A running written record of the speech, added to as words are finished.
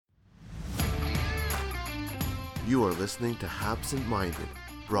You are listening to Habsent Minded,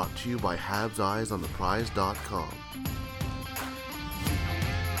 brought to you by HabsEyesOnThePrize.com.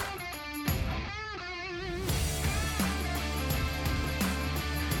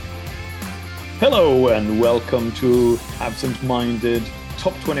 Hello and welcome to Absent Minded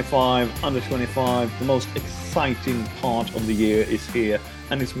Top 25, Under 25. The most exciting part of the year is here,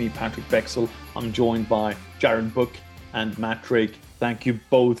 and it's me, Patrick Bexel. I'm joined by Jared Book and Matt Drake. Thank you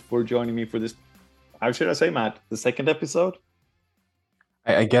both for joining me for this. How should I say, Matt? The second episode?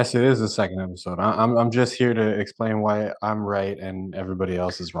 I guess it is the second episode. I'm just here to explain why I'm right and everybody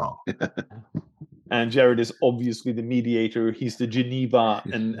else is wrong. And Jared is obviously the mediator. He's the Geneva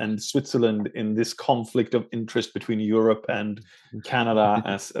and Switzerland in this conflict of interest between Europe and Canada,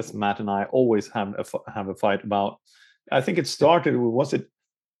 as Matt and I always have a fight about. I think it started with, was it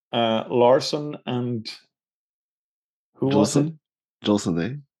Larson and who was it? Jolson,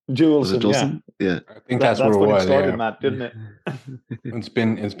 eh? Jolson, yeah. I think that's what it was. Started, yeah. Matt, didn't it? It's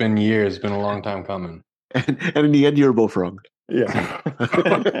been years. It's been a long time coming. And in the end, you were both wrong. Yeah,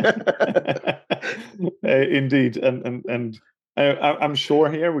 indeed, and I'm sure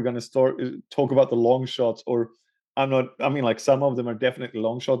here we're going to talk about the long shots, or like some of them are definitely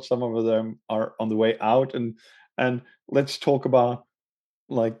long shots, some of them are on the way out, and let's talk about,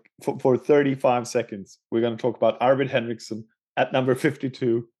 like, for 35 seconds we're going to talk about Arvid Henriksen at number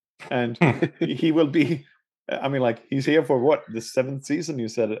 52, and he will be. He's here for what, the 7th season? You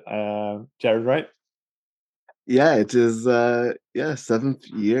said it, Jared, right? Yeah, it is. 7th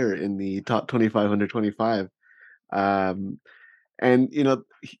year in the top 25 under 25, and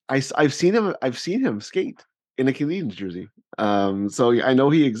I've seen him skate in a Canadiens jersey. So I know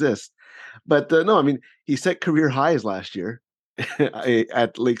he exists, but no, I mean, he set career highs last year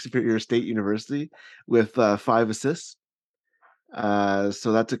at Lake Superior State University with 5 assists.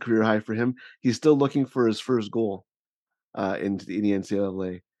 So that's a career high for him. He's still looking for his first goal in the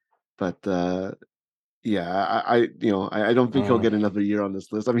NCAA, but I don't think he'll get another year on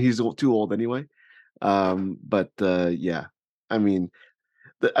this list. I mean, he's too old anyway. The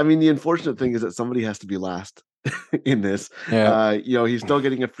unfortunate thing is that somebody has to be last in this. Yeah. He's still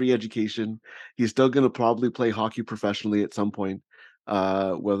getting a free education. He's still going to probably play hockey professionally at some point,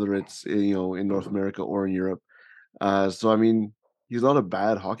 whether it's in North America or in Europe. So I mean, he's not a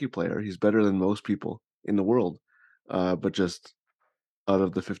bad hockey player. He's better than most people in the world. But just out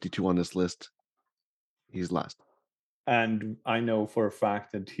of the 52 on this list, he's last. And I know for a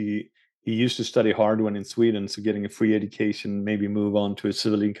fact that he used to study hard when in Sweden, so getting a free education, maybe move on to a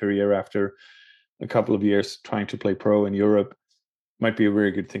civilian career after a couple of years trying to play pro in Europe, might be a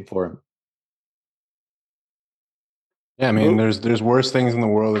very good thing for him. Yeah, I mean, there's worse things in the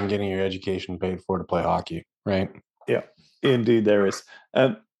world than getting your education paid for to play hockey, right? Yeah, indeed there is.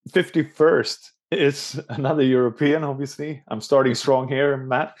 51st is another European, obviously. I'm starting strong here,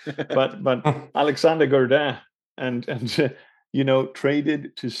 Matt, but Alexander Gordin, and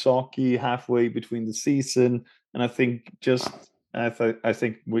traded to Saki halfway between the season, and I think Jared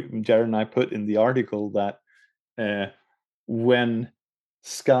and I put in the article that when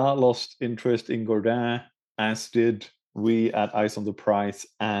SKA lost interest in Gordin, as did we at Eyes on the Prize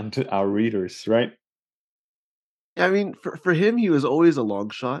and our readers, right? I mean, for him, he was always a long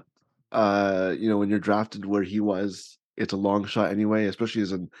shot. When you're drafted where he was, it's a long shot anyway, especially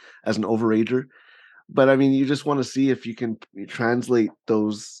as an overager. But I mean, you just want to see if you can translate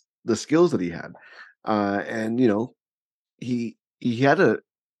the skills that he had. And he had a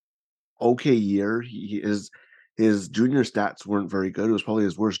okay year. His junior stats weren't very good. It was probably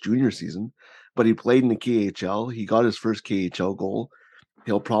his worst junior season, but he played in the KHL. He got his first KHL goal.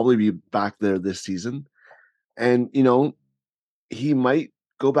 He'll probably be back there this season. And, he might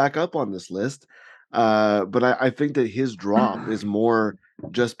go back up on this list. But I think that his drop is more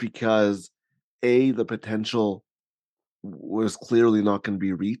just because, the potential was clearly not going to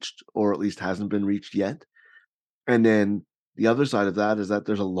be reached, or at least hasn't been reached yet. And then the other side of that is that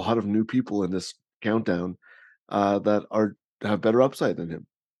there's a lot of new people in this countdown that have better upside than him.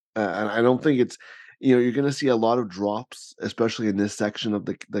 And I don't think it's, you're going to see a lot of drops, especially in this section of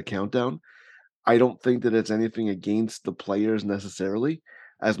the countdown. I don't think that it's anything against the players necessarily,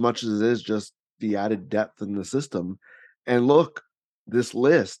 as much as it is just the added depth in the system. And look, this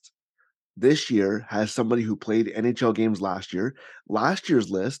list this year has somebody who played NHL games last year. Last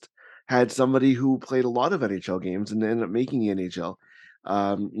year's list had somebody who played a lot of NHL games and ended up making the NHL.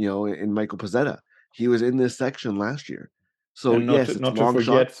 In Michael Pezzetta, he was in this section last year. So not to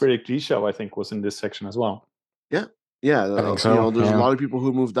forget, Fredrik Rishaug, I think, was in this section as well. Yeah, I think so. There's a lot of people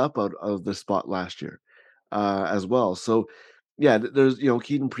who moved up out of the spot last year, as well. So, yeah, there's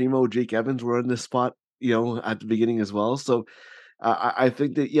Keaton Primo, Jake Evans were in this spot at the beginning as well. So I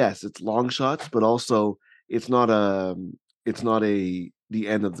think that yes, it's long shots, but also it's not the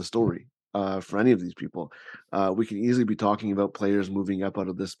end of the story for any of these people. We can easily be talking about players moving up out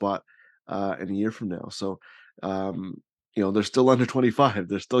of this spot in a year from now. So they're still under 25.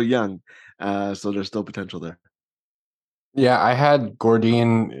 They're still young, so there's still potential there. Yeah, I had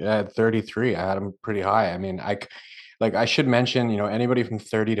Gordine at 33. I had him pretty high. I mean, I should mention, anybody from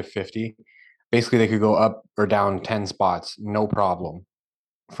 30 to 50, basically they could go up or down 10 spots, no problem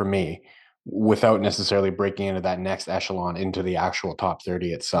for me, without necessarily breaking into that next echelon into the actual top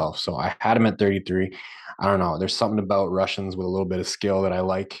 30 itself. So I had him at 33. I don't know. There's something about Russians with a little bit of skill that I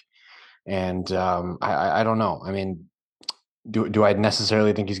like. And I don't know. I mean, do I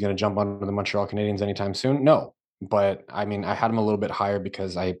necessarily think he's going to jump onto the Montreal Canadiens anytime soon? No. But I mean, I had him a little bit higher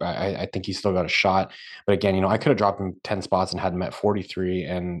because I think he's still got a shot. But again, I could have dropped him 10 spots and had him at 43,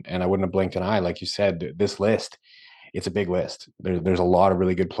 and I wouldn't have blinked an eye. Like you said, this list, it's a big list. There's a lot of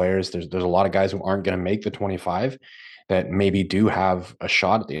really good players. There's a lot of guys who aren't going to make the 25 that maybe do have a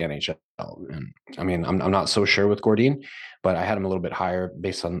shot at the NHL. And I mean, I'm not so sure with Gordine, but I had him a little bit higher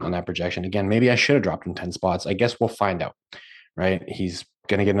based on that projection. Again, maybe I should have dropped him 10 spots. I guess we'll find out. Right? He's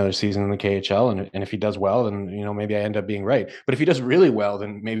going to get another season in the KHL. And if he does well, then, maybe I end up being right. But if he does really well,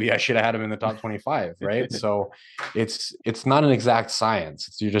 then maybe I should have had him in the top 25. Right. So it's not an exact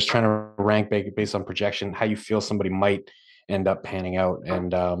science. You're just trying to rank based on projection, how you feel somebody might end up panning out.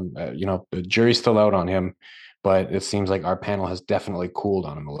 And, the jury's still out on him, but it seems like our panel has definitely cooled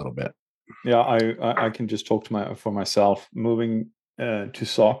on him a little bit. Yeah, I can just talk for myself. Moving to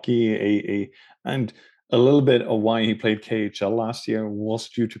Saki, and a little bit of why he played KHL last year was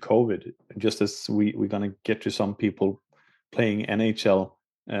due to COVID. Just as we're gonna get to some people playing NHL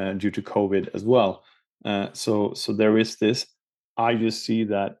due to COVID as well. So there is this. I just see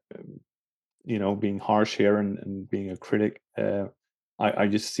that, being harsh here and being a critic. I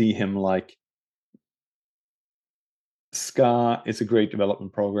just see him like SKA is a great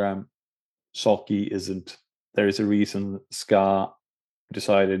development program. Saki isn't. There is a reason SKA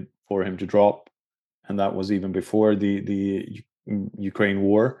decided for him to drop, and that was even before the Ukraine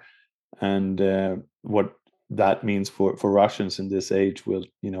war, and what that means for Russians in this age with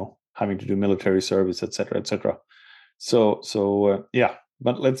having to do military service, etc., etc. So yeah,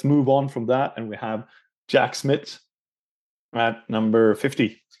 but let's move on from that, and we have Jack Smith at number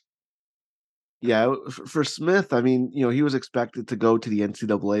 50. Yeah, for Smith, I mean, he was expected to go to the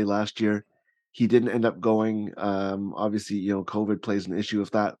NCAA last year. He didn't end up going. Obviously, COVID plays an issue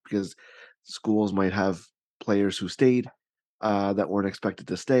with that because schools might have players who stayed that weren't expected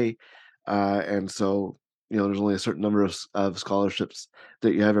to stay, and so there's only a certain number of scholarships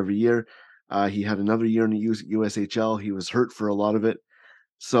that you have every year. He had another year in the USHL. He was hurt for a lot of it,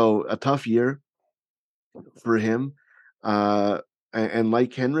 so a tough year for him. And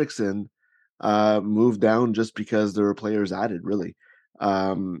Mike Henriksen moved down just because there were players added. Really,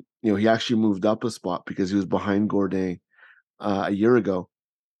 he actually moved up a spot because he was behind Gordin a year ago,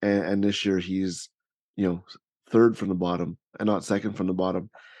 and this year he's third from the bottom and not second from the bottom.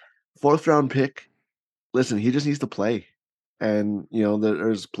 Fourth round pick. Listen, he just needs to play, and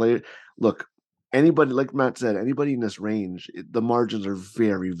there's player. Look, anybody, like Matt said, anybody in this range, the margins are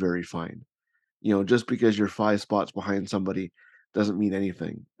very, very fine. Just because you're 5 spots behind somebody doesn't mean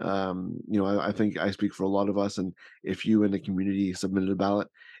anything. I think I speak for a lot of us, and if you in the community submitted a ballot,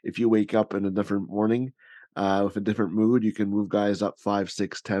 if you wake up in a different morning with a different mood, you can move guys up 5,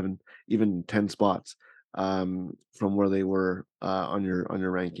 6, 10, even 10 spots from where they were on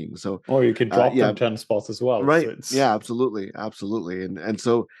your ranking. So, or you can drop them 10 spots as well. Right? So yeah, absolutely. And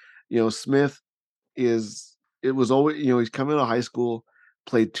so, Smith was always, he's coming out of high school,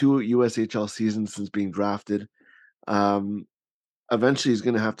 played 2 USHL seasons since being drafted. Eventually he's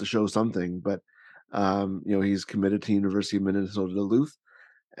going to have to show something, but he's committed to University of Minnesota Duluth,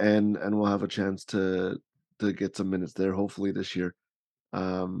 and we'll have a chance to get some minutes there hopefully this year,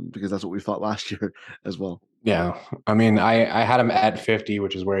 because that's what we thought last year as well. Yeah, I mean, I had him at 50,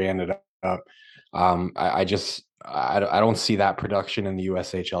 which is where he ended up. I don't see that production in the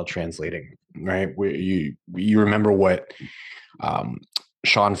USHL translating, right? You remember what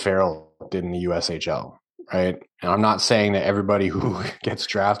Sean Farrell did in the USHL, right? And I'm not saying that everybody who gets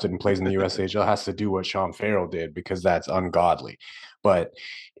drafted and plays in the USHL has to do what Sean Farrell did, because that's ungodly. But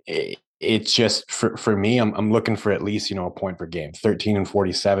it's just for me, I'm looking for at least a point per game. 13 and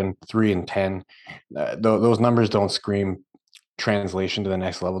 47, 3 and 10. Those numbers don't scream translation to the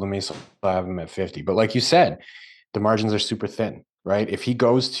next level to me, so I have him at 50. But like you said, the margins are super thin, right? If he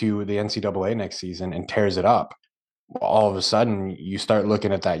goes to the NCAA next season and tears it up, all of a sudden you start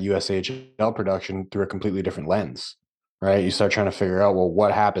looking at that USHL production through a completely different lens, right? You start trying to figure out, well,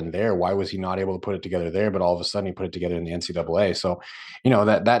 what happened there? Why was he not able to put it together there? But all of a sudden he put it together in the NCAA. So,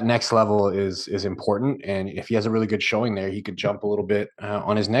 that next level is important. And if he has a really good showing there, he could jump a little bit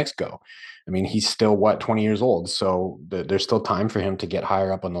on his next go. I mean, he's still 20 years old. So there's still time for him to get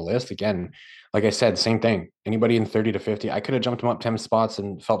higher up on the list. Again, like I said, same thing. Anybody in 30 to 50, I could have jumped him up 10 spots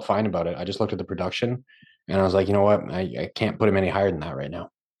and felt fine about it. I just looked at the production and I was like, you know what? I can't put him any higher than that right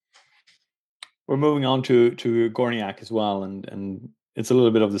now. We're moving on to Gorniak as well, and it's a little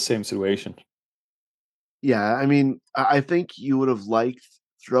bit of the same situation. Yeah, I mean, I think you would have liked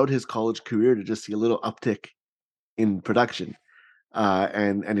throughout his college career to just see a little uptick in production,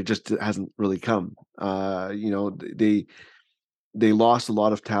 and it just hasn't really come. They lost a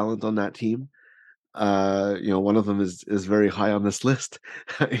lot of talent on that team. One of them is very high on this list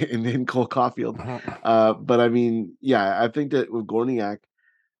in Cole Caulfield. But I mean, yeah, I think that with Gorniak,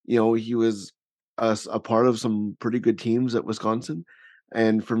 he was a part of some pretty good teams at Wisconsin.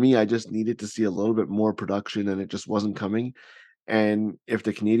 And for me, I just needed to see a little bit more production, and it just wasn't coming. And if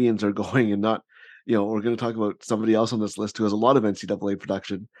the Canadians are going and not, we're going to talk about somebody else on this list who has a lot of NCAA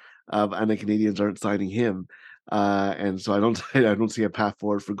production, and the Canadians aren't signing him. And so I don't see a path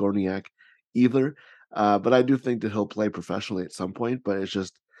forward for Gorniak either. But I do think that he'll play professionally at some point. But it's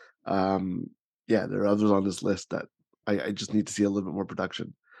just, there are others on this list that I just need to see a little bit more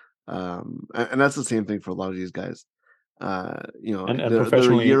production. And that's the same thing for a lot of these guys. And they're a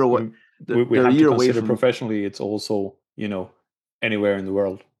professionally, year away. we They're a have to year away consider from professionally. It's also anywhere in the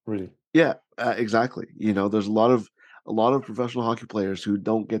world, really. Yeah, exactly. There's a lot of professional hockey players who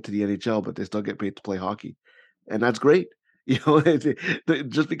don't get to the NHL, but they still get paid to play hockey, and that's great.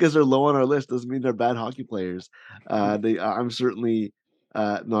 Just because they're low on our list doesn't mean they're bad hockey players. I'm certainly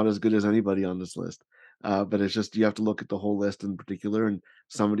not as good as anybody on this list, but it's just you have to look at the whole list in particular, and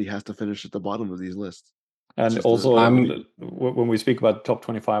somebody has to finish at the bottom of these lists. And just also, I'm- when we speak about top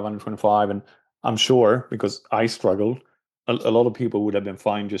 25, under 25, and I'm sure because I struggled, a lot of people would have been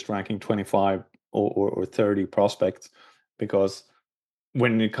fine just ranking 25 or 30 prospects, because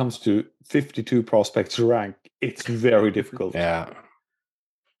when it comes to 52 prospects to rank, it's very difficult. Yeah.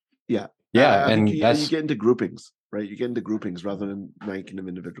 Yeah. Yeah. I think And you that's get into groupings, right? You get into groupings rather than ranking them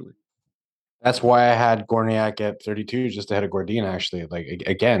individually. That's why I had Gorniak at 32, just ahead of Gordine, actually. Like,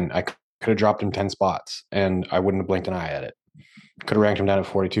 again, I could have dropped him 10 spots and I wouldn't have blinked an eye at it. Could have ranked him down at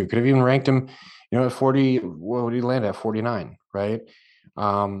 42. Could have even ranked him, at 40. What would he land at? 49, right?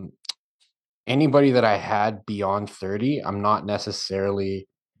 Anybody that I had beyond 30, I'm not necessarily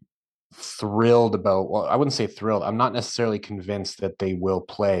thrilled about. Well, I wouldn't say thrilled. I'm not necessarily convinced that they will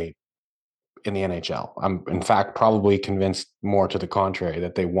play in the NHL. I'm, in fact, probably convinced more to the contrary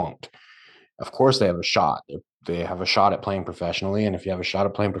that they won't. Of course, they have a shot. They have a shot at playing professionally, and if you have a shot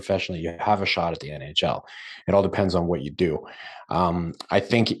at playing professionally, you have a shot at the NHL. It all depends on what you do. I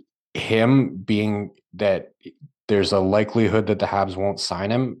think him being that there's a likelihood that the Habs won't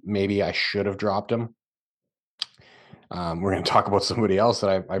sign him. Maybe I should have dropped him. We're going to talk about somebody else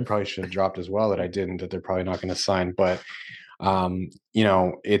that I probably should have dropped as well that I didn't, that they're probably not going to sign. But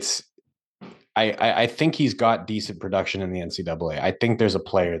it's. I think he's got decent production in the NCAA. I think there's a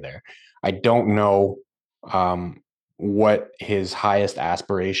player there. I don't know what his highest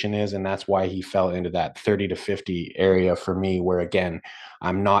aspiration is, and that's why he fell into that 30 to 50 area for me, where, again,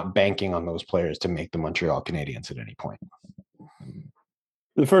 I'm not banking on those players to make the Montreal Canadiens at any point.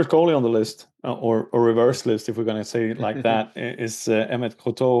 The first goalie on the list, or reverse list, if we're going to say it like that, is Emmett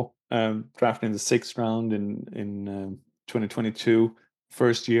Croteau, drafted in the 6th round in 2022.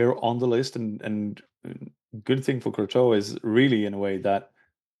 First year on the list, and good thing for Croteau is really, in a way, that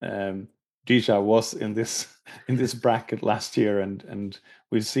Deja was in this bracket last year, and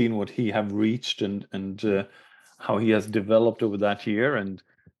we've seen what he have reached and how he has developed over that year. And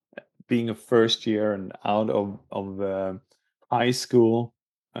being a first year and out of high school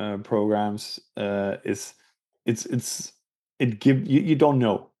programs you don't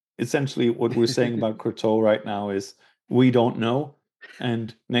know. Essentially, what we're saying about Croteau right now is we don't know.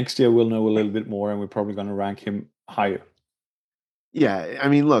 And next year we'll know a little bit more, and we're probably going to rank him higher. Yeah, I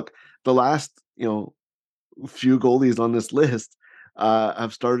mean, look, the last few goalies on this list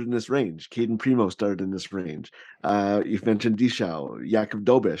have started in this range. Caden Primo started in this range. You've mentioned Deschaux, Jakub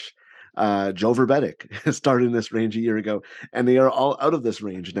Dobish, Joe Verbetic started in this range a year ago, and they are all out of this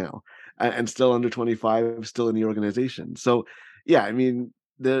range now, and still under 25, still in the organization. So, yeah, I mean,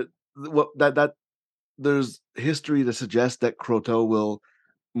 there's history to suggest that Croteau will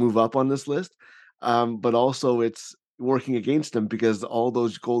move up on this list, but also it's working against him because all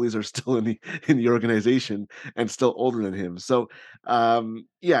those goalies are still in the organization and still older than him. So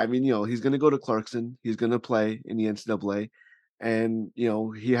yeah, I mean, he's going to go to Clarkson. He's going to play in the NCAA, and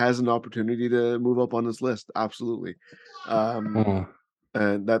he has an opportunity to move up on this list. Absolutely. Mm.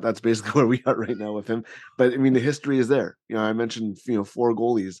 And that's basically where we are right now with him. But I mean, the history is there. I mentioned 4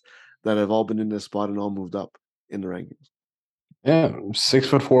 goalies that have all been in this spot and all moved up in the rankings. Yeah,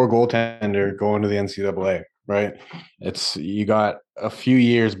 6'4" goaltender going to the NCAA, right? You got a few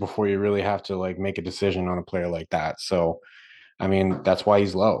years before you really have to like make a decision on a player like that. So, I mean, that's why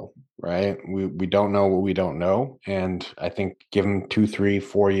he's low, right? We don't know what we don't know, and I think give him 2, 3,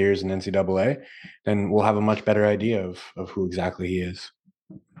 4 years in NCAA, then we'll have a much better idea of who exactly he is.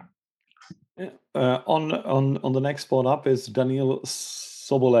 On the next spot up is Daniil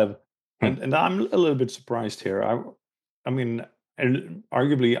Sobolev, and I'm a little bit surprised here. I mean,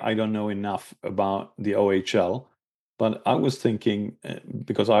 arguably I don't know enough about the OHL, but I was thinking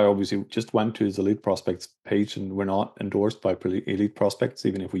because I obviously just went to his Elite Prospects page, and we're not endorsed by Elite Prospects,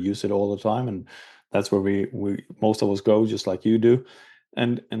 even if we use it all the time, and that's where we most of us go, just like you do,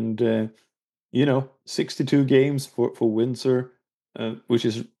 and 62 games for Windsor, which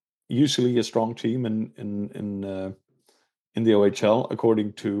is usually a strong team in the OHL,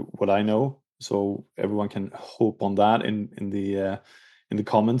 according to what I know. So everyone can hope on that in the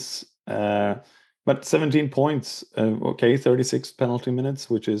comments. But 17 points, okay, 36 penalty minutes,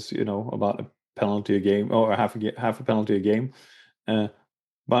 which is about a penalty a game, or half a penalty a game,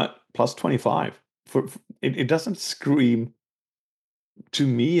 but plus 25. For it doesn't scream, to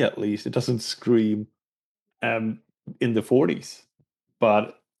me at least, it doesn't scream in the 40s.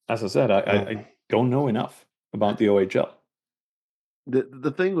 But as I said, I don't know enough about the OHL.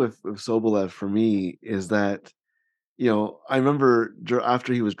 The thing with Sobolev for me is that, I remember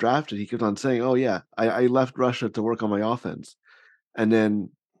after he was drafted, he kept on saying, "Oh yeah, I left Russia to work on my offense," and then,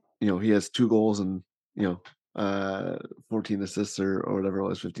 he has 2 goals and 14 assists or whatever it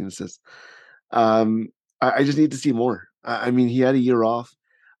was, 15 assists. I just need to see more. I mean, he had a year off.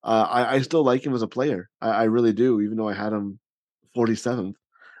 I still like him as a player. I really do, even though I had him 47th,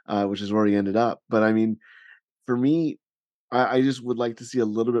 which is where he ended up. But I mean, for me, I just would like to see a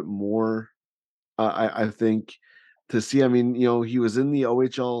little bit more. I think to see. I mean, he was in the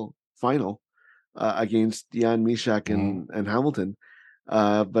OHL final against Jan Mishak and Hamilton,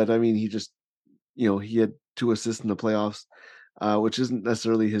 but I mean, he just he had 2 assists in the playoffs, which isn't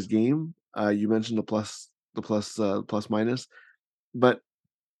necessarily his game. You mentioned the plus minus, but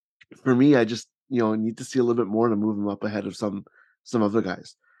for me, I just need to see a little bit more to move him up ahead of some other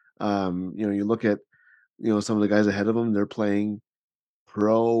guys. You look at some of the guys ahead of him; they're playing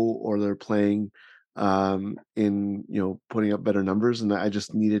pro or they're playing in putting up better numbers, and I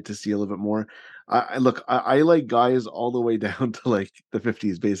just needed to see a little bit more. I like guys all the way down to like the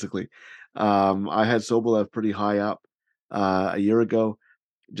 50s basically. I had Sobolev pretty high up a year ago.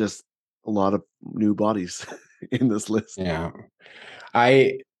 Just a lot of new bodies in this list. Yeah,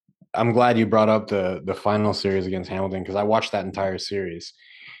 I'm glad you brought up the final series against Hamilton, because I watched that entire series,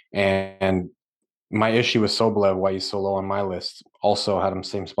 and my issue with Sobolev, why he's so low on my list, also had him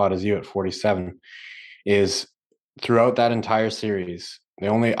same spot as you at 47, is throughout that entire series, I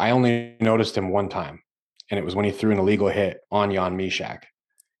only noticed him one time, and it was when he threw an illegal hit on Jan Mishak.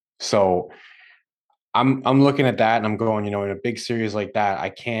 So I'm looking at that and I'm going, in a big series like that,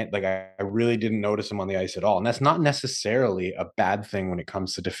 I really didn't notice him on the ice at all. And that's not necessarily a bad thing when it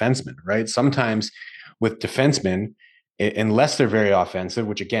comes to defensemen, right? Sometimes with defensemen, unless they're very offensive,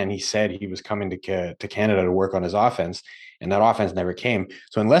 which again, he said he was coming to Canada to work on his offense, and that offense never came.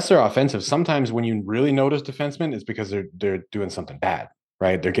 So unless they're offensive, sometimes when you really notice defensemen, it's because they're doing something bad,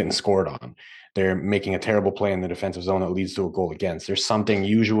 right? They're getting scored on. They're making a terrible play in the defensive zone that leads to a goal against. There's something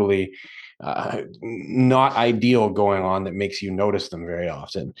usually not ideal going on that makes you notice them very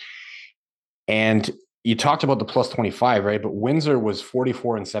often. And you talked about the plus 25, right? But Windsor was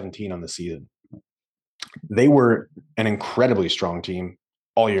 44-17 on the season. They were an incredibly strong team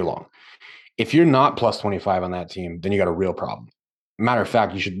all year long. If you're not plus 25 on that team, then you got a real problem. Matter of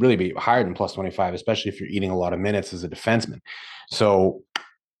fact, you should really be higher than plus 25, especially if you're eating a lot of minutes as a defenseman. So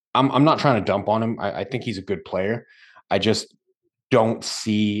I'm not trying to dump on him. I think he's a good player. I just don't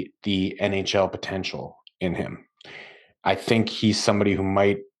see the NHL potential in him. I think he's somebody who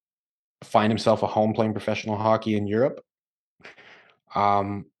might find himself a home playing professional hockey in Europe.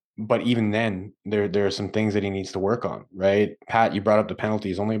 but even then, there are some things that he needs to work on, right? Pat, you brought up the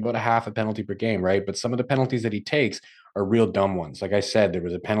penalties, only about a half a penalty per game, right? But some of the penalties that he takes are real dumb ones. Like I said, there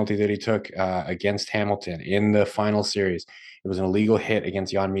was a penalty that he took against Hamilton in the final series. It was an illegal hit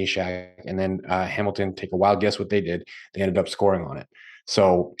against Jan Mysak, and then Hamilton, take a wild guess what they did. They ended up scoring on it.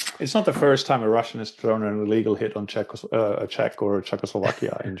 So it's not the first time a Russian has thrown an illegal hit on a Czech or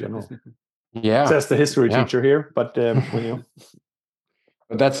Czechoslovakia in general. yeah, Says the history yeah. teacher here, but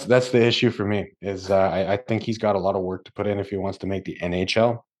But that's the issue for me is I think he's got a lot of work to put in if he wants to make the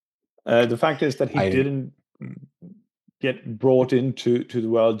NHL. The fact is that he didn't get brought into the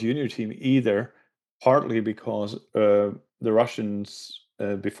World Junior team either, partly because the Russians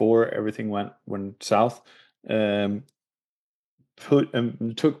before everything went south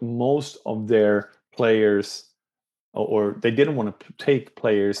took most of their players, or they didn't want to take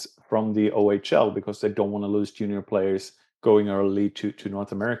players from the OHL because they don't want to lose junior players going early to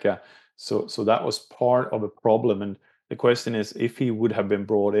North America. So that was part of a problem. And the question is if he would have been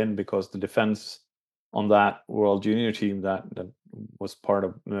brought in, because the defense on that World Junior team that was part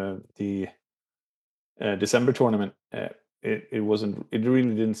of the December tournament, it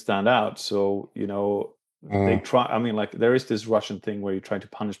really didn't stand out. So they try. I mean, like there is this Russian thing where you try to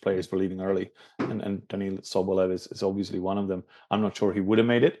punish players for leaving early, and Daniil Sobolev is obviously one of them. I'm not sure he would have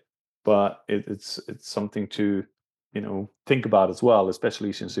made it, but it's something to think about as well,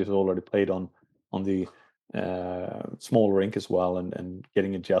 especially since he's already played on the small rink as well, and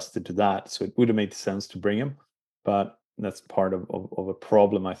getting adjusted to that. So it would have made sense to bring him, but that's part of a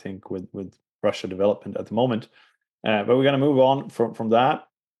problem, I think, with Russia development at the moment. But we're going to move on from that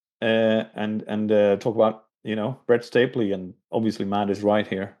and talk about Brett Stapley, and obviously Matt is right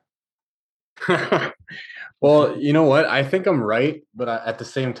here. Well, you know what? I think I'm right, but at the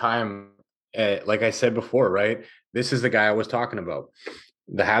same time, like I said before, right? This is the guy I was talking about.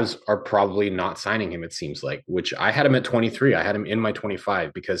 The Habs are probably not signing him, it seems like, which I had him at 23. I had him in my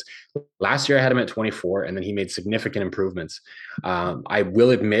 25 because last year I had him at 24, and then he made significant improvements. I will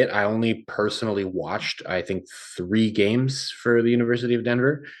admit I only personally watched, I think, 3 games for the University of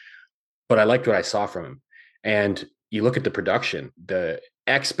Denver, but I liked what I saw from him. And you look at the production, the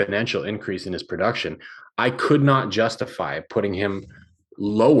exponential increase in his production. I could not justify putting him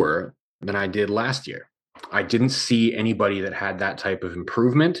lower than I did last year. I didn't see anybody that had that type of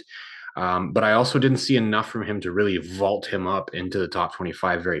improvement. But I also didn't see enough from him to really vault him up into the top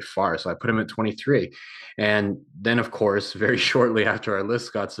 25 very far. So I put him at 23. And then, of course, very shortly after our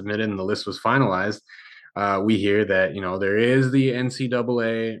list got submitted and the list was finalized, we hear that, there is the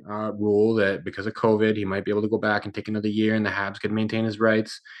NCAA rule that because of COVID, he might be able to go back and take another year and the Habs could maintain his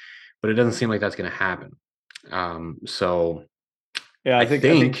rights. But it doesn't seem like that's going to happen. So yeah, I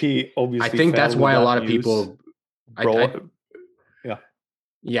think he obviously. I think that's why a lot of people.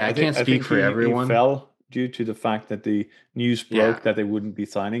 Yeah, I can't speak for everyone. He fell due to the fact that the news broke that they wouldn't be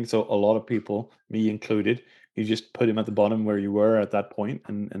signing. So a lot of people, me included, you just put him at the bottom where you were at that point,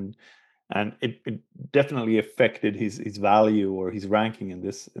 and it definitely affected his value or his ranking in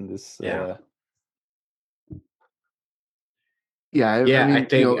this. I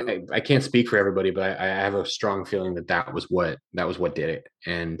think I can't speak for everybody, but I have a strong feeling that was what did it.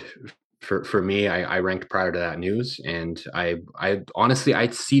 And for me, I ranked prior to that news, and I honestly I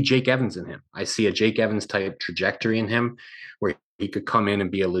see Jake Evans in him. I see a Jake Evans type trajectory in him, where he could come in and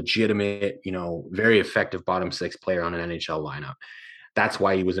be a legitimate, very effective bottom 6 player on an NHL lineup. That's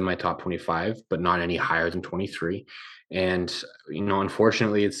why he was in my top 25, but not any higher than 23. And,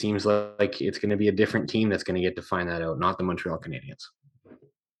 unfortunately, it seems like it's going to be a different team that's going to get to find that out, not the Montreal Canadiens.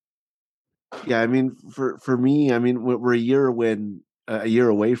 Yeah, I mean, for me, I mean, we're a year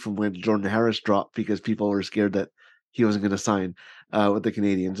away from when Jordan Harris dropped because people were scared that he wasn't going to sign with the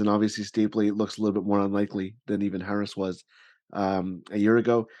Canadiens. And obviously, Stapley looks a little bit more unlikely than even Harris was a year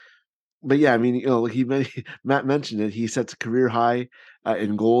ago. But yeah, I mean, Matt mentioned it. He sets a career high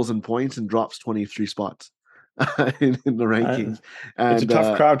in goals and points and drops 23 spots in the rankings. It's a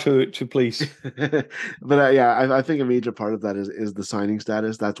tough crowd to please. But I think a major part of that is the signing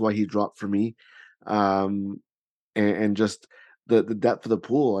status. That's why he dropped for me, and just the depth of the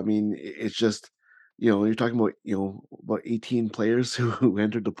pool. I mean, it's just you're talking about about 18 players who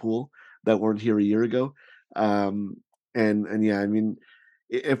entered the pool that weren't here a year ago, and yeah, I mean,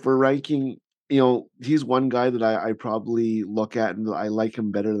 if we're ranking, he's one guy that I probably look at and I like him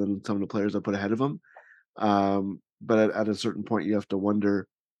better than some of the players I put ahead of him. But at a certain point, you have to wonder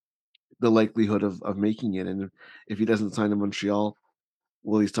the likelihood of making it. And if he doesn't sign in Montreal,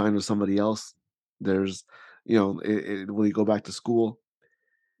 will he sign with somebody else? There's, will he go back to school?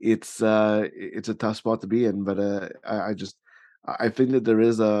 It's a tough spot to be in, but I think that there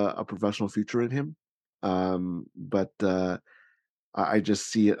is a professional future in him, but I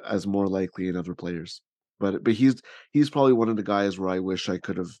just see it as more likely in other players. But he's probably one of the guys where I wish I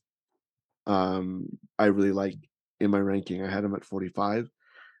could have I really like in my ranking. I had him at 45.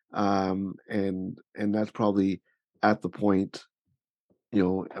 And that's probably at the point,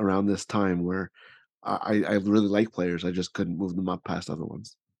 around this time where I really like players. I just couldn't move them up past other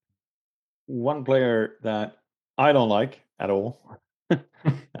ones. One player that I don't like at all,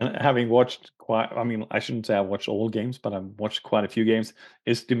 and having watched quite, I mean, I shouldn't say I've watched all games, but I've watched quite a few games,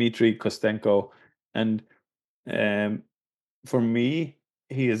 is Dmitry Kostenko. And um, for me,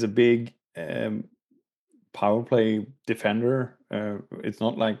 he is a big power play defender. It's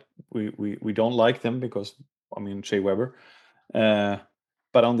not like we don't like them because, I mean, Shea Weber.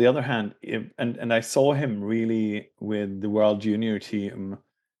 But on the other hand, and I saw him really with the World Junior team,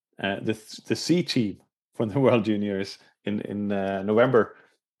 the C team for the World Juniors in November,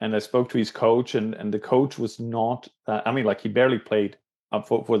 and I spoke to his coach, and the coach was not that. I mean, like, he barely played up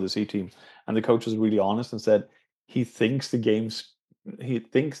for the C team, and the coach was really honest and said he thinks the game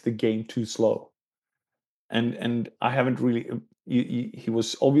too slow, and I haven't really. He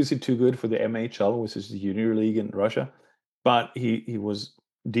was obviously too good for the MHL, which is the junior league in Russia, but he was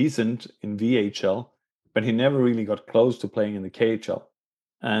decent in VHL, but he never really got close to playing in the KHL.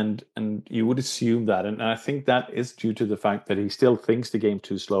 And you would assume that, and I think that is due to the fact that he still thinks the game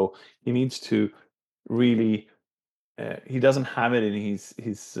too slow. He needs to really. He doesn't have it in his.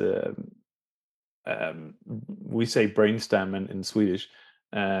 We say brainstem in Swedish,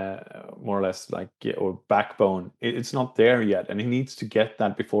 more or less, like, or backbone. It's not there yet, and he needs to get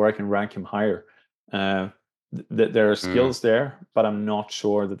that before I can rank him higher. There are skills there, but I'm not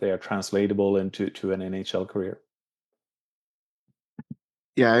sure that they are translatable into an NHL career.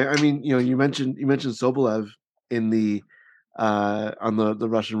 Yeah, I mean, you mentioned Sobolev in the on the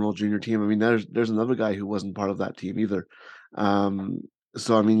Russian World Junior team. I mean, there's another guy who wasn't part of that team either.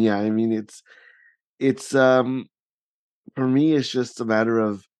 So I mean, yeah, I mean, it's for me, it's just a matter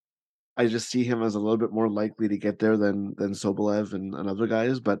of I just see him as a little bit more likely to get there than Sobolev and other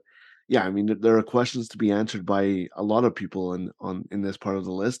guys. But yeah, I mean, there are questions to be answered by a lot of people in this part of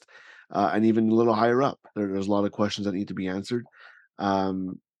the list, and even a little higher up. There's a lot of questions that need to be answered,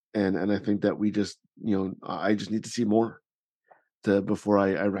 um, and I think that we just I just need to see more before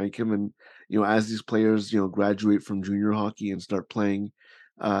I rank him. And as these players graduate from junior hockey and start playing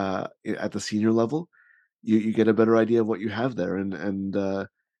at the senior level, you get a better idea of what you have there. And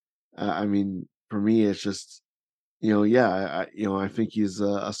I mean, for me, it's just yeah, I think he's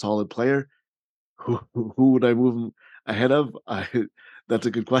a solid player. Who would I move him ahead of? That's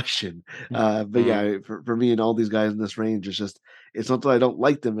a good question. But yeah, for me and all these guys in this range, it's not that I don't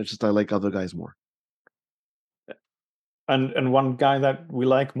like them. It's just I like other guys more. And one guy that we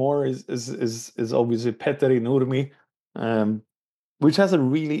like more is obviously Petteri Nurmi, which has a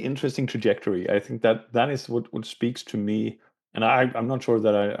really interesting trajectory. I think that is what speaks to me. And I'm not sure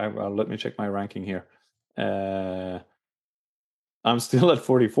that let me check my ranking here. I'm still at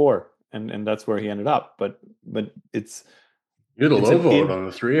 44, and that's where he ended up. But it's you're the low vote on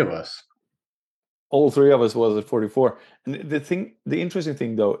the three of us. All three of us was at 44. And the interesting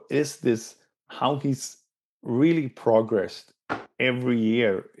thing though is this: how he's really progressed every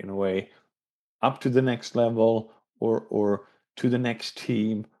year in a way up to the next level or to the next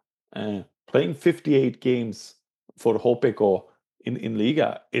team. Playing 58 games for HPK in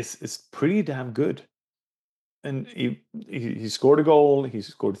Liga is pretty damn good. And he scored a goal, he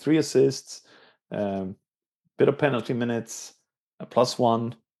scored 3 assists, bit of penalty minutes,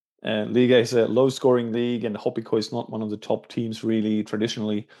 +1. Liga is a low-scoring league, and HPK is not one of the top teams really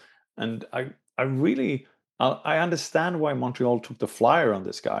traditionally. And I really understand why Montreal took the flyer on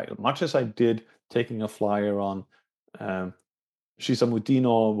this guy, much as I did taking a flyer on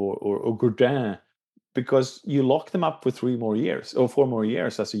Shisamutinov or Gourdin, because you lock them up for 3 more years or 4 more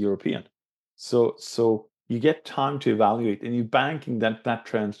years as a European. So you get time to evaluate, and you're banking that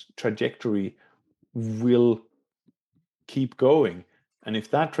trajectory will keep going. And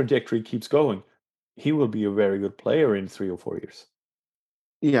if that trajectory keeps going, he will be a very good player in 3 or 4 years.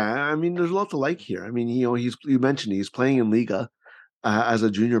 Yeah, I mean, there's a lot to like here. I mean, you mentioned he's playing in Liga as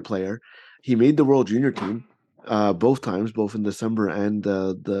a junior player. He made the World Junior team both times, both in December and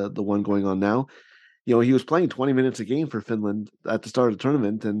the one going on now. He was playing 20 minutes a game for Finland at the start of the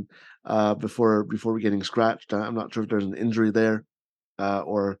tournament, and before getting scratched. I'm not sure if there's an injury there,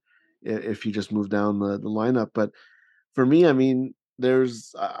 or if he just moved down the lineup. But for me, I mean,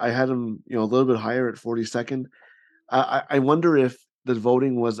 I had him a little bit higher at 42nd. I wonder if the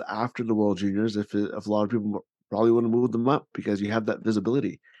voting was after the World Juniors, if a lot of people probably would have moved them up because you have that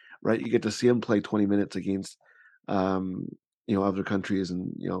visibility, right? You get to see him play 20 minutes against, other countries,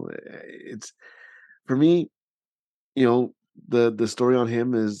 and it's for me, the story on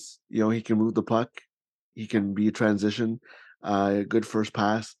him is, he can move the puck, he can be a transition, good first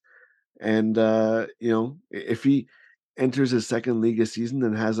pass, and if he enters his second league season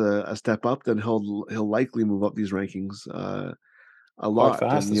and has a step up, then he'll likely move up these rankings a Quite lot.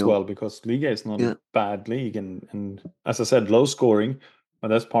 fast And as well, because Liga is not yeah, a bad league, and as I said, low scoring, but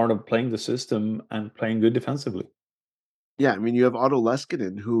that's part of playing the system and playing good defensively. yeah. I mean, you have Otto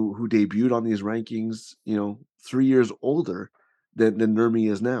Leskinen who debuted on these rankings, 3 years older than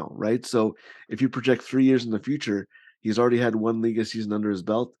Nurmi is now, right? So if you project 3 years in the future, he's already had one Liga season under his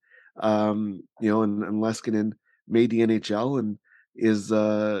belt. And Leskinen made the NHL and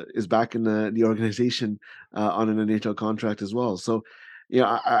is back in the organization on an NHL contract as well. So,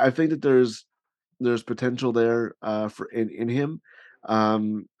 I think that there's potential there for in him.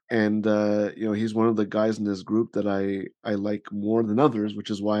 And he's one of the guys in this group that I like more than others, which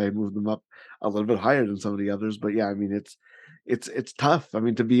is why I moved them up a little bit higher than some of the others. But yeah, I mean, it's tough. I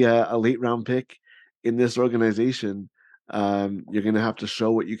mean, to be a late round pick in this organization, you're going to have to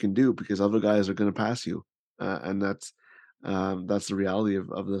show what you can do, because other guys are going to pass you, and that's the reality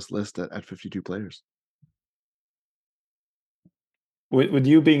of this list at 52 players. With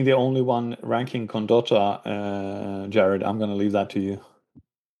you being the only one ranking Condotta, Jared, I'm going to leave that to you.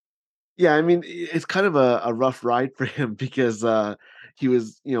 Yeah, I mean, it's kind of a rough ride for him because he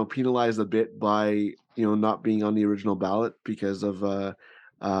was, penalized a bit by, not being on the original ballot because of a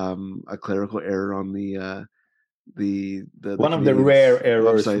clerical error on the One of the Canadiens rare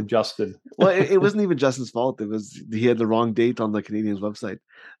errors website. from Justin. Well, it wasn't even Justin's fault. It was he had the wrong date on the Canadiens website.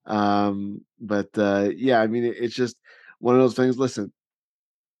 But yeah, I mean, it's just one of those things. Listen,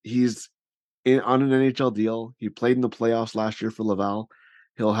 he's on an NHL deal. He played in the playoffs last year for Laval.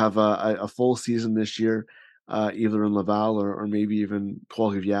 He'll have a full season this year, either in Laval or maybe even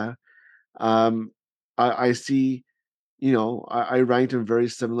Trois-Rivières. I see, I ranked him very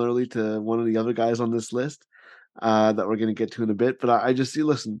similarly to one of the other guys on this list that we're going to get to in a bit. But I just see,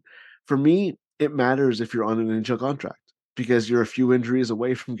 listen, for me, it matters if you're on an NHL contract, because you're a few injuries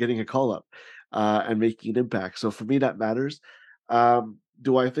away from getting a call up and making an impact. So for me, that matters.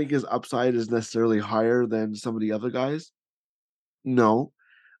 Do I think his upside is necessarily higher than some of the other guys? No,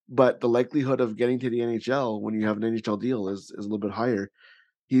 but the likelihood of getting to the NHL when you have an NHL deal is a little bit higher.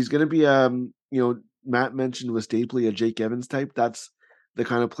 He's going to be, Matt mentioned with Stapley a Jake Evans type. That's the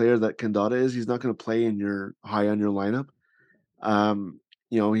kind of player that Condotta is. He's not going to play in your high on your lineup.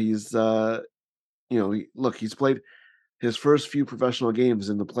 He's he's played his first few professional games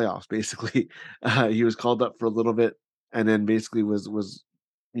in the playoffs. Basically, he was called up for a little bit, and then basically was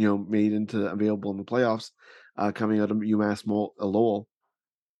made into available in the playoffs, coming out of UMass Lowell.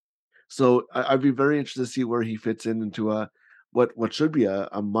 So I'd be very interested to see where he fits into what should be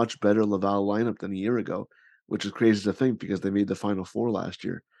a much better Laval lineup than a year ago, which is crazy to think because they made the Final Four last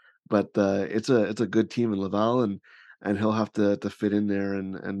year. But it's a good team in Laval, and he'll have to fit in there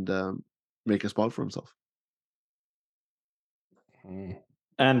and make a spot for himself.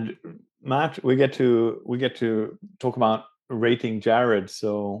 And Matt, we get to talk about rating Jared.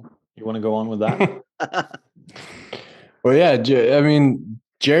 So you want to go on with that? Well, yeah. I mean,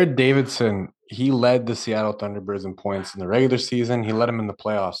 Jared Davidson, he led the Seattle Thunderbirds in points in the regular season. He led them in the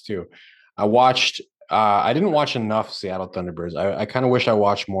playoffs too. I didn't watch enough Seattle Thunderbirds. I kind of wish I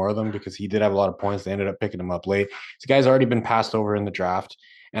watched more of them, because he did have a lot of points. They ended up picking him up late. This guy's already been passed over in the draft.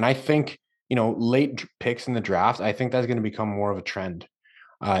 And I think, late picks in the draft, I think that's going to become more of a trend.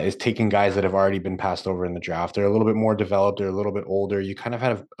 Is taking guys that have already been passed over in the draft. They're a little bit more developed. They're a little bit older. You kind of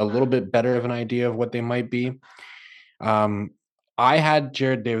have a little bit better of an idea of what they might be. I had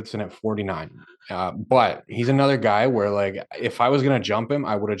Jared Davidson at 49, but he's another guy where, like, if I was going to jump him,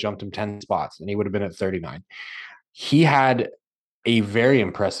 I would have jumped him 10 spots and he would have been at 39. He had a very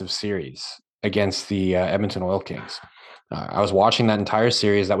impressive series against the Edmonton Oil Kings. I was watching that entire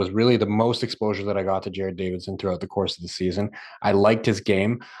series. That was really the most exposure that I got to Jared Davidson throughout the course of the season. I liked his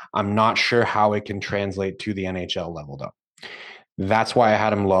game. I'm not sure how it can translate to the NHL level, though. That's why I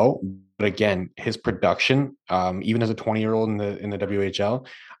had him low. But again, his production, even as a 20-year-old in the WHL,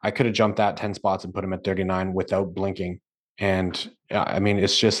 I could have jumped that 10 spots and put him at 39 without blinking. And I mean,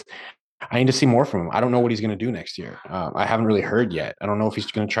 it's just, I need to see more from him. I don't know what he's going to do next year. I haven't really heard yet. I don't know if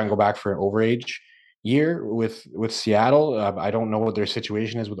he's going to try and go back for an overage year with Seattle. I don't know what their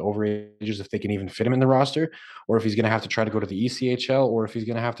situation is with overages, if they can even fit him in the roster, or if he's going to have to try to go to the ECHL, or if he's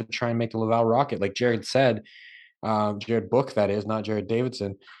going to have to try and make the Laval Rocket. Like Jared said, Jared Book, that is, not Jared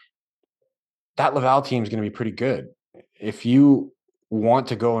Davidson. that Laval team is going to be pretty good. If you want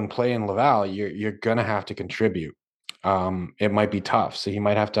to go and play in Laval, you're going to have to contribute. It might be tough, so he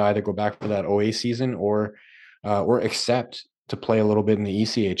might have to either go back for that OA season or accept to play a little bit in the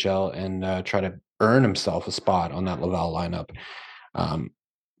ECHL and try to earn himself a spot on that Laval lineup.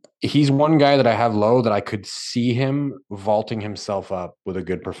 He's one guy that I have low that I could see him vaulting himself up with a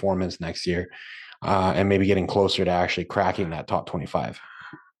good performance next year, and maybe getting closer to actually cracking that top 25.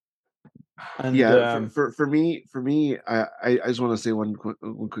 And Yeah, for me, I just want to say one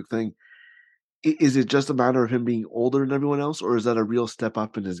quick thing. Is it just a matter of him being older than everyone else, or is that a real step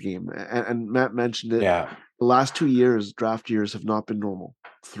up in his game? And Matt mentioned it. Yeah. The last 2 years, draft years, have not been normal.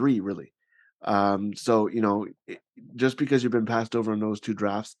 3, really. So just because you've been passed over in those 2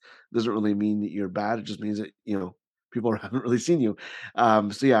 drafts doesn't really mean that you're bad. It just means that people haven't really seen you.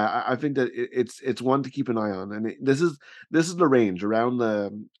 So yeah, I think that it's one to keep an eye on, and this is the range around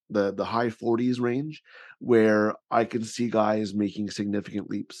the high 40s range where I can see guys making significant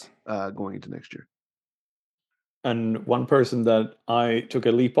leaps going into next year. And one person that I took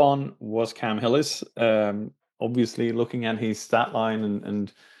a leap on was Cam Hillis. Obviously, looking at his stat line,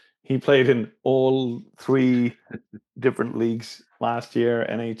 and he played in all 3 different leagues last year: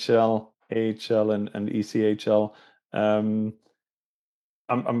 NHL, AHL, and ECHL.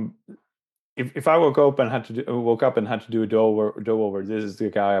 If I woke up and had to do a do over, this is the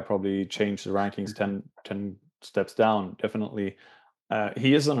guy I probably changed the rankings 10 steps down. Definitely.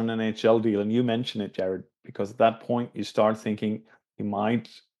 He is on an NHL deal, and you mentioned it, Jared, because at that point you start thinking he might,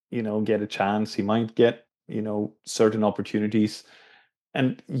 get a chance. He might get, certain opportunities,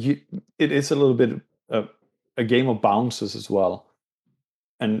 and it is a little bit of a game of bounces as well,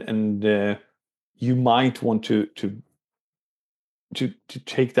 and you might want to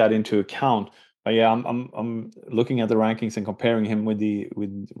take that into account. But yeah, I'm looking at the rankings and comparing him with the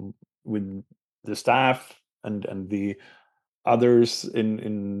staff and the others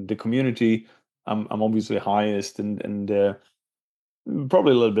in the community. I'm obviously highest, and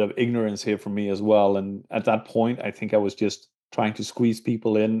probably a little bit of ignorance here from me as well. And at that point, I think I was just trying to squeeze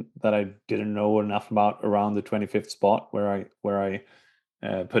people in that I didn't know enough about around the 25th spot where I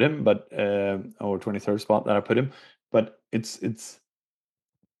put him, but or 23rd spot that I put him. But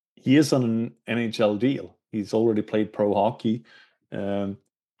he is on an NHL deal. He's already played pro hockey.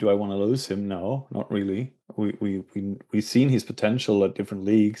 Do I want to lose him? No, not really. We've seen his potential at different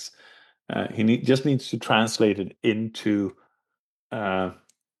leagues. He just needs to translate it into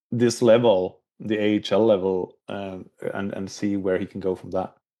this level, the AHL level, and see where he can go from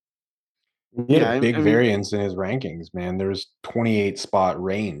that. He had a big variance in his rankings, man. There was 28 spot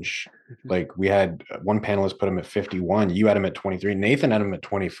range. Like, we had one panelist put him at 51. You had him at 23. Nathan had him at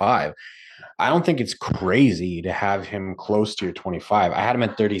 25. I don't think it's crazy to have him close to your 25. I had him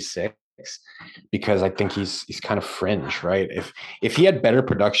at 36 because I think he's kind of fringe, right? If he had better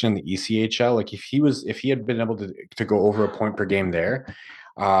production in the ECHL, like if he had been able to go over a point per game there,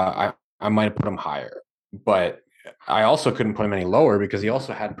 I might have put him higher. But I also couldn't put him any lower because he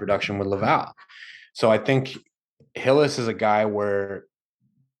also had production with Laval. So I think Hillis is a guy where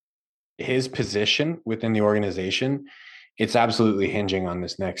his position within the organization, it's absolutely hinging on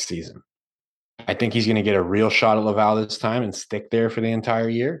this next season. I think he's going to get a real shot at Laval this time and stick there for the entire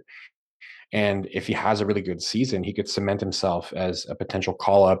year. And if he has a really good season, he could cement himself as a potential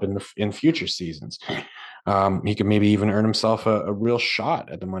call up in future seasons. He could maybe even earn himself a real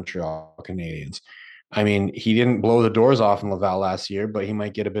shot at the Montreal Canadiens. I mean, he didn't blow the doors off in Laval last year, but he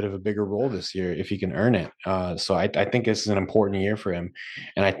might get a bit of a bigger role this year if he can earn it. So I think this is an important year for him.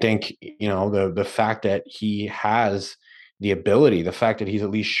 And I think, the fact that he has the ability, the fact that he's at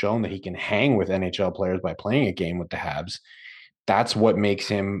least shown that he can hang with NHL players by playing a game with the Habs, that's what makes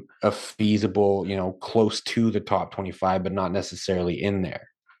him a feasible, close to the top 25, but not necessarily in there.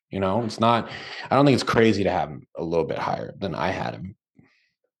 It's not, I don't think it's crazy to have him a little bit higher than I had him.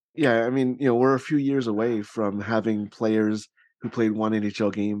 Yeah, I mean, we're a few years away from having players who played one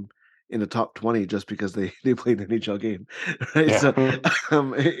NHL game in the top 20 just because they played an NHL game, right? Yeah. So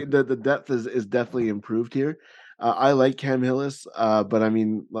the depth is definitely improved here. I like Cam Hillis, but I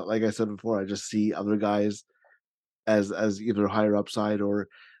mean, like I said before, I just see other guys as either higher upside or,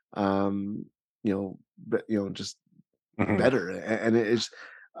 just better. And it's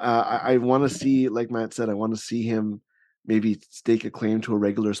I want to see, like Matt said, I want to see him maybe stake a claim to a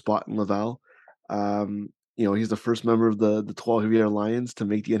regular spot in Laval. He's the first member of the Trois-Rivières Lions to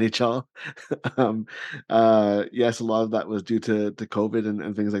make the NHL. Yes, a lot of that was due to COVID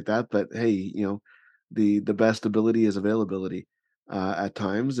and things like that. But hey, the best ability is availability at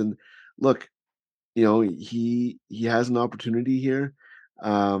times. And look, he has an opportunity here.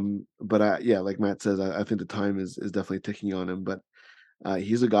 But yeah, like Matt says, I think the time is definitely ticking on him. But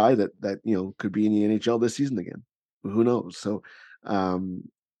he's a guy that could be in the NHL this season again. Who knows? So I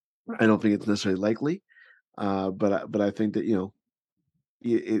don't think it's necessarily likely. But I think that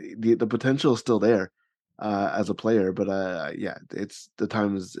the potential is still there as a player. But yeah, it's the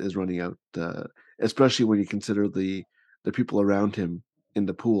time is running out, especially when you consider the people around him in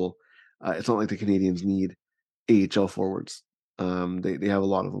the pool. It's not like the Canadians need AHL forwards. They have a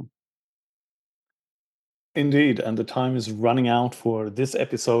lot of them. Indeed, and the time is running out for this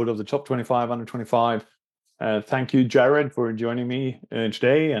episode of the Top 25 Under 25. Thank you, Jared, for joining me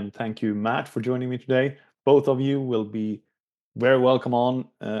today, and thank you, Matt, for joining me today. Both of you will be very welcome on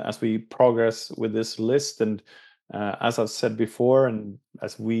as we progress with this list. And as I've said before, and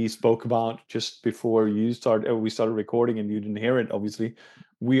as we spoke about just before we started recording, and you didn't hear it, obviously,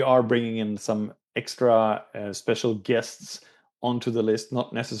 we are bringing in some extra special guests onto the list,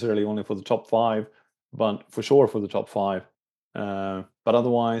 not necessarily only for the top 5, but for sure for the top 5. But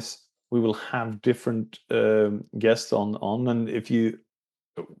otherwise, we will have different guests on. And if you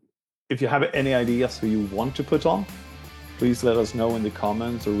have any ideas who you want to put on, please let us know in the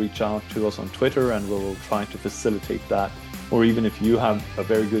comments or reach out to us on Twitter, and we'll try to facilitate that. Or even if you have a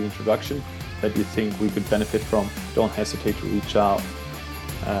very good introduction that you think we could benefit from, don't hesitate to reach out.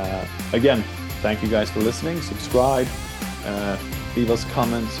 Again, thank you guys for listening. Subscribe, leave us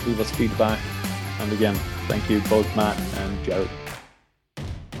comments, leave us feedback. And again, thank you both Matt and Jared.